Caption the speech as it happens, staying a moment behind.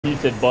He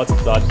said bot,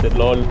 so I just said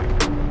lol.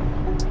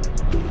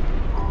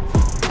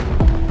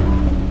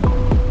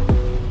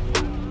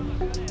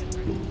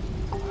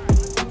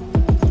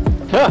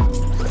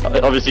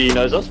 Obviously he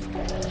knows us.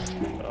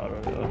 I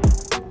don't know.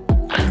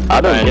 I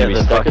don't get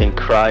the fucking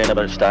crying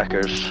about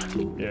stackers.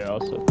 Yeah,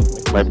 also.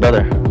 My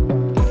brother.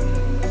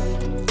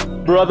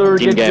 Brother,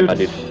 Team get game, good. my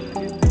dude.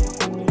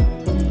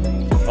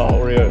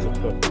 Oh, Rhea, let's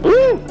go.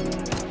 Woo!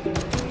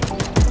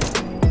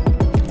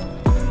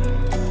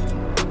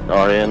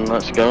 Orion,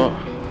 let's go.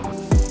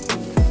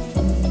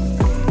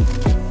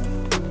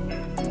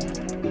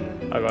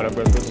 I got him,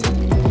 bro.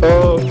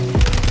 Oh!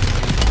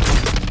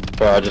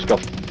 Bro, I just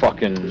got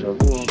fucking...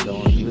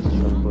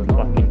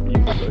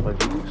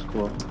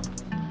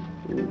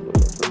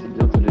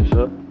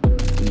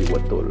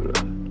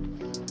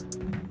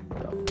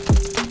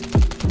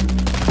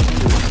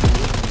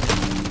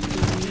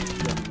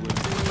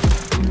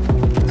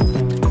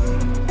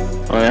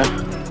 Oh yeah?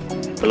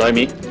 Below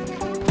me.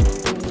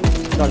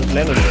 Just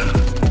landed it.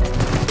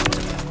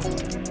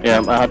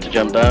 Yeah, I had to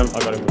jump down. I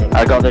got him.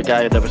 I got the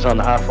guy that was on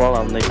the half wall.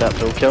 I'll make that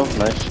full kill.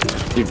 Nice.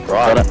 Dude,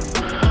 Got right. it.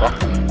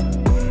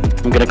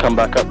 I'm gonna come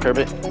back up,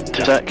 Kirby.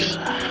 2 secs.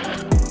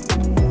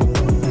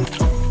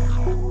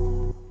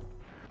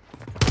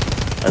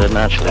 I didn't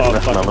actually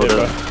lift my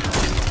loader.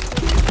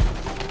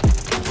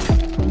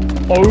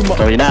 Oh my.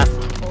 Oh, you not?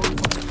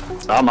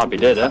 I might be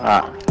dead, eh?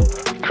 Ah.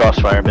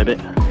 Crossfire, baby.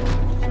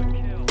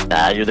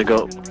 Nah, you're the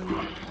goat.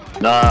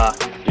 Nah,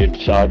 dude,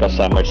 so I got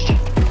sandwiched.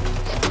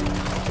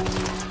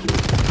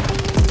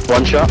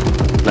 One shot.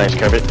 Nice,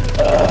 Kirby.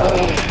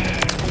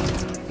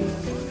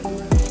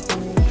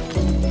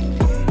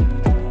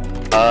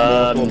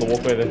 On the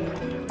walkway there.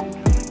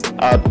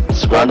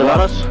 Squad on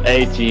us.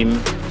 A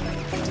team.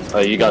 Oh,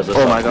 you guys are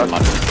Oh my god.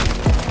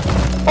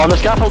 On the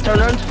scaffold, turn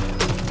around.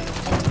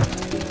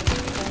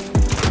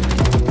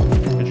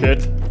 Good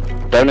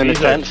shit. Down in the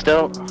Easy. tent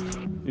still.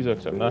 He's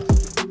accepting that.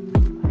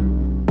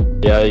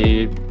 Yeah,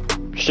 you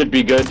should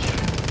be good.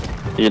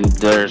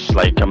 There's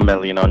like a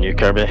million on you,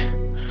 Kirby.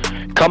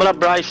 Coming up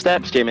Bryce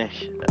steps, Jamie.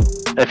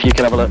 If you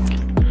can have a look.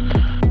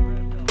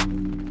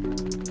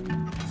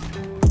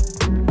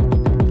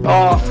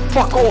 Oh,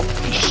 fuck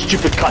off, you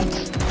stupid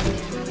cunt.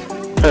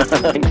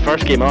 I think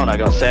first game on I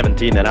got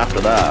 17, and after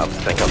that I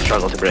think I'll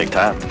struggle to break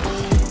that.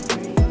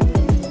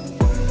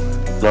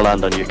 They'll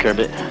land on you,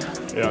 Kirby.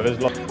 Yeah, there's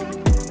lot.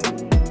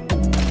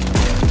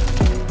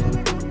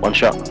 One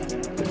shot.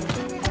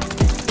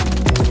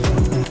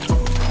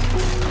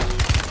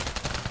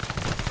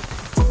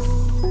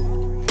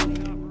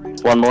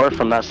 One more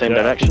from that same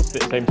direction.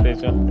 Same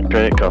place, yeah.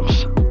 Great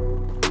comes.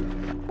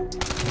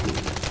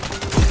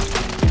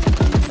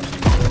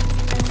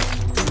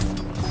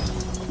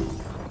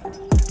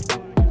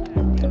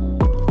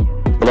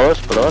 Below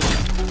us, below us.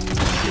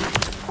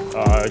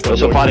 We're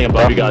still fighting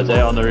above you guys,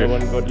 eh, on the roof. One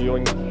got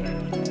yoink.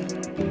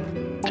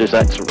 2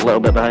 secs, a little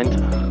bit behind.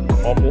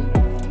 Awful.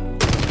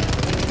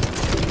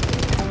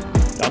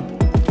 Down.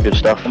 Good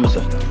stuff.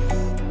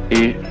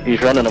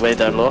 He's running away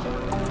down low.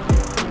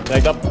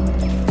 Tagged up.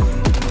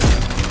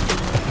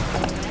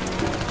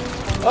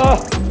 Ah!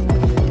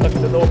 Left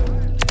the door.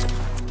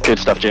 Good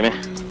stuff, Jamie.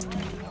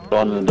 Go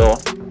on the door.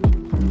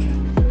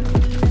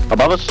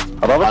 Above us,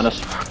 above Behind us.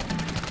 us.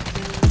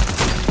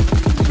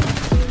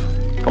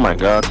 Oh my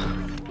god.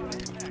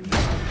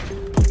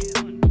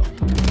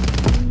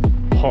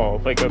 Oh,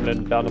 fake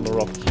opening down on the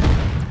rocks.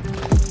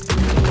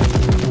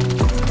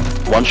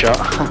 One shot.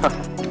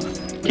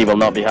 He will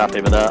not be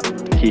happy with that.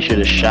 He should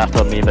have shat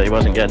on me, but he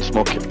wasn't getting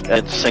smoke.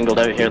 It's singled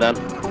out here then.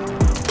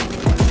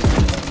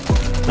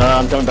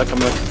 I'm coming back,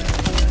 coming back.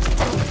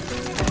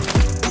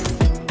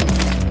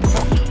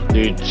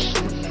 Dude.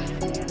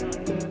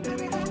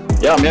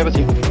 Yeah, I'm here with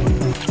you.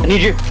 I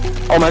need you.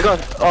 Oh my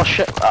god. Oh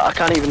shit. I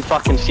can't even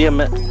fucking see him,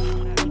 mate.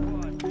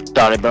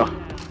 Sorry, bro.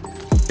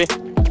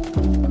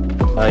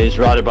 He's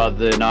right about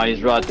the... No,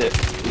 he's right there.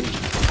 He's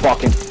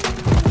fucking...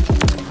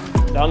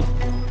 Down.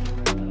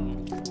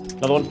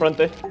 Another one front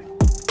there.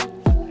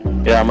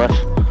 Yeah, I'm with.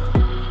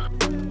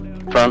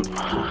 Front.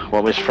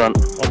 What was front?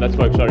 On that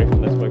smoke, sorry.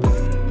 On that smoke.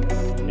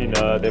 In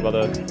there by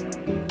the...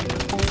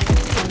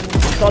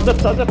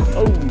 Sides up.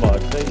 Oh my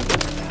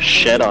god.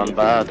 Shit on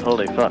bad.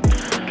 Holy fuck.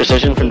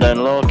 Precision from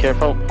down low.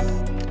 Careful.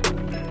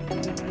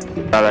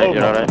 Alright, Oh,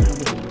 you're alright.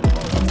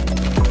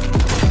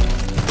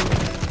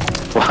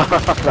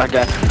 That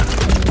guy.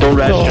 Don't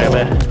rest straight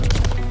away.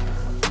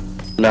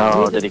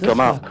 No, did he come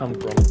out? Come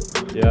from?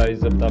 Yeah, he's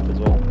zipped up as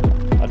well.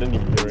 I didn't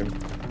even hear him.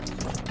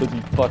 Was he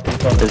fucking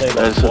trying to say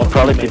There's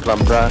probably people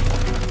on Brad.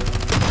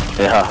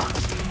 Yeah.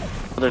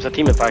 There's a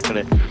team at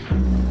factory.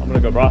 I'm gonna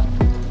go bra.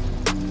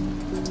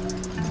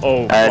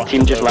 Oh, fuck.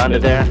 Team just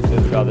landed there.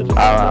 There's a guy that just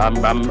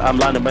I'm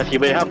landing with you.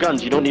 We have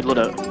guns. You don't need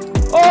loadout.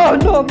 Oh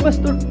no,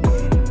 mister!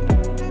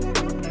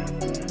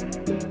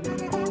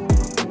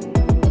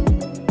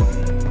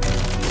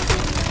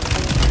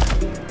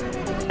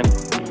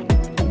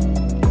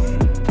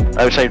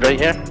 Outside right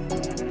here.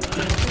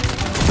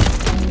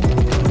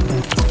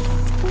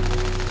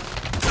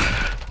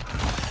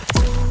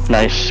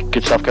 Nice,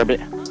 good stuff, Kirby.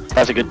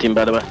 That's a good team,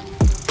 by the way.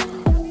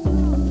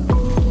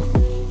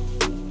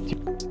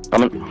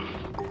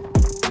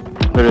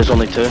 There is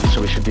only 2, so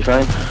we should be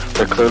fine.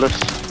 They're clueless.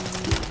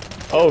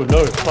 Oh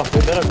no, fuck,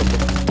 where'd that come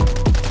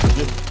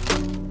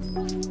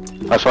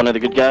from? That's one of the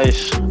good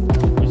guys.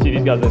 You see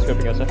these guys, they're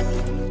scoping us,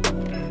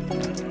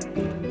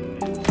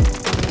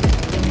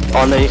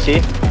 On the AC.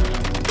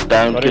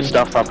 Down, Got good him.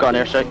 stuff. I've got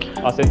an airstrike.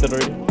 I sent it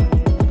already.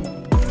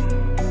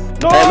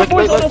 No, Hey, look,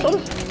 boys, look, on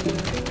look. us.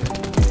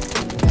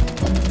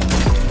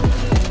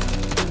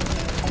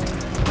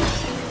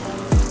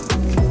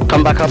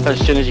 Come back up as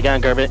soon as you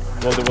can, Kirby.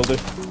 Will do.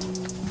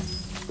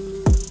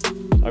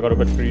 I got a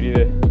bit greedy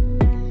there.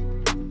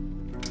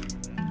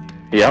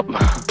 Yep.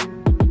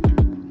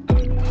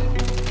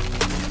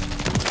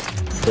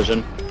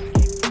 Precision.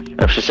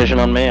 Have precision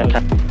on me, I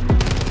can't.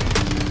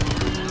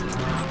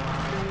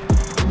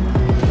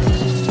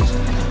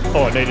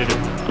 Oh, I needed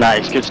it.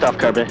 Nice, good stuff,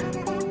 Kirby.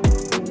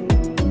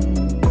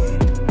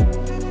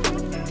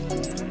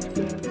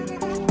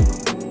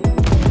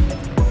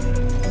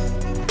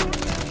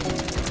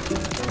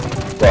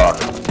 Fuck.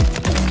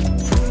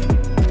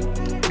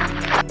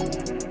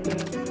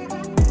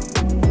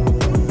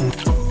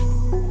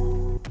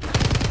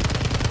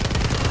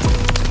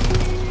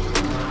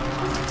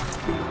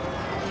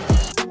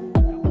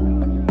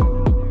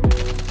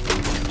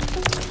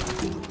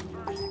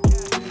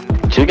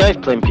 Two guys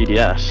playing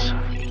PDS.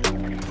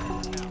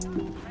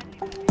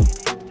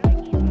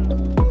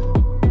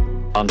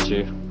 On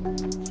 2.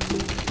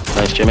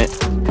 Nice, Jimmy.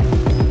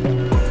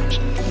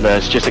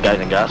 There's just the guys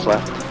in gas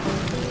left.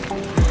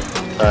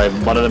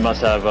 One of them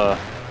must have,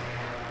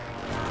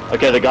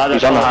 Okay, the guy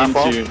that's He's on the shot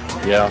half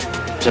into...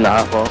 Yeah. It's in the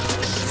half wall.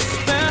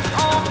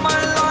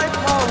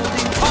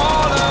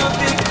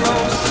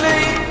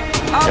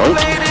 Yoink.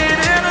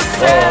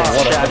 Oh,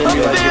 what Shit, I didn't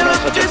realize you were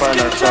such a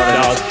burner. Sorry.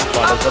 No, it's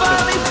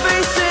fine.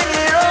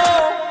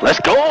 Let's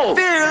go!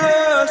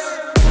 Fearless.